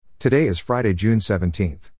Today is Friday, June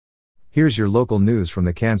 17th. Here's your local news from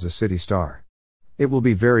the Kansas City Star. It will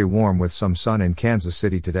be very warm with some sun in Kansas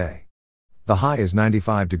City today. The high is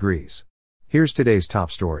 95 degrees. Here's today's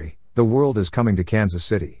top story. The world is coming to Kansas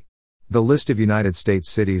City. The list of United States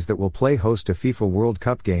cities that will play host to FIFA World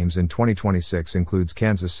Cup games in 2026 includes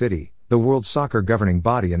Kansas City, the world soccer governing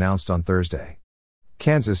body announced on Thursday.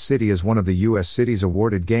 Kansas City is one of the U.S. cities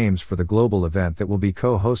awarded games for the global event that will be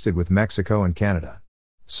co-hosted with Mexico and Canada.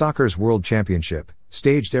 Soccer's World Championship,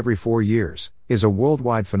 staged every 4 years, is a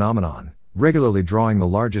worldwide phenomenon, regularly drawing the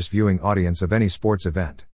largest viewing audience of any sports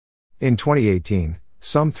event. In 2018,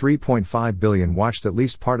 some 3.5 billion watched at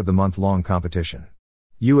least part of the month-long competition.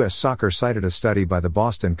 U.S. Soccer cited a study by the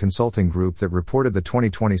Boston Consulting Group that reported the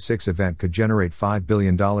 2026 event could generate $5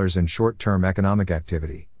 billion in short-term economic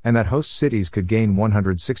activity, and that host cities could gain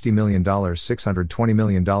 $160 million, $620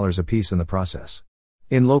 million apiece in the process.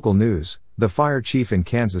 In local news, the fire chief in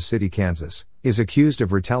Kansas City, Kansas, is accused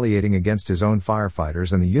of retaliating against his own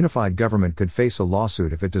firefighters, and the unified government could face a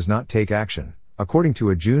lawsuit if it does not take action, according to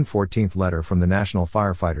a June 14 letter from the National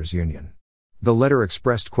Firefighters Union. The letter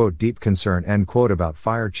expressed, quote, deep concern, end quote, about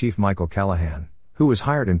Fire Chief Michael Callahan, who was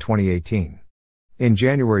hired in 2018. In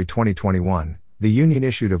January 2021, the union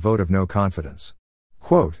issued a vote of no confidence.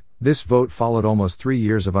 Quote, this vote followed almost 3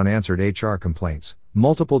 years of unanswered HR complaints,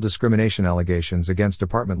 multiple discrimination allegations against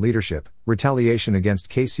department leadership, retaliation against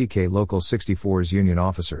KCK Local 64's union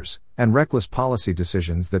officers, and reckless policy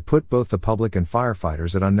decisions that put both the public and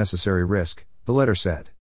firefighters at unnecessary risk, the letter said.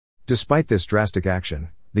 Despite this drastic action,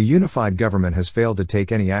 the unified government has failed to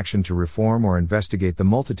take any action to reform or investigate the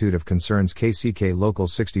multitude of concerns KCK Local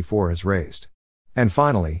 64 has raised. And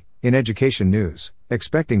finally, in education news,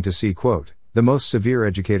 expecting to see, quote, the most severe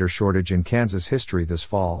educator shortage in Kansas history this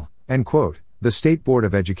fall, end quote, the State Board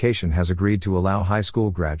of Education has agreed to allow high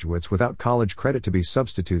school graduates without college credit to be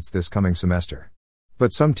substitutes this coming semester.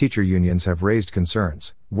 But some teacher unions have raised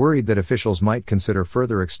concerns, worried that officials might consider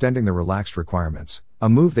further extending the relaxed requirements, a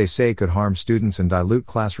move they say could harm students and dilute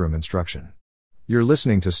classroom instruction. You're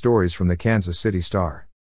listening to stories from the Kansas City Star.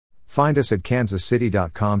 Find us at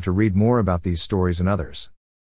kansascity.com to read more about these stories and others.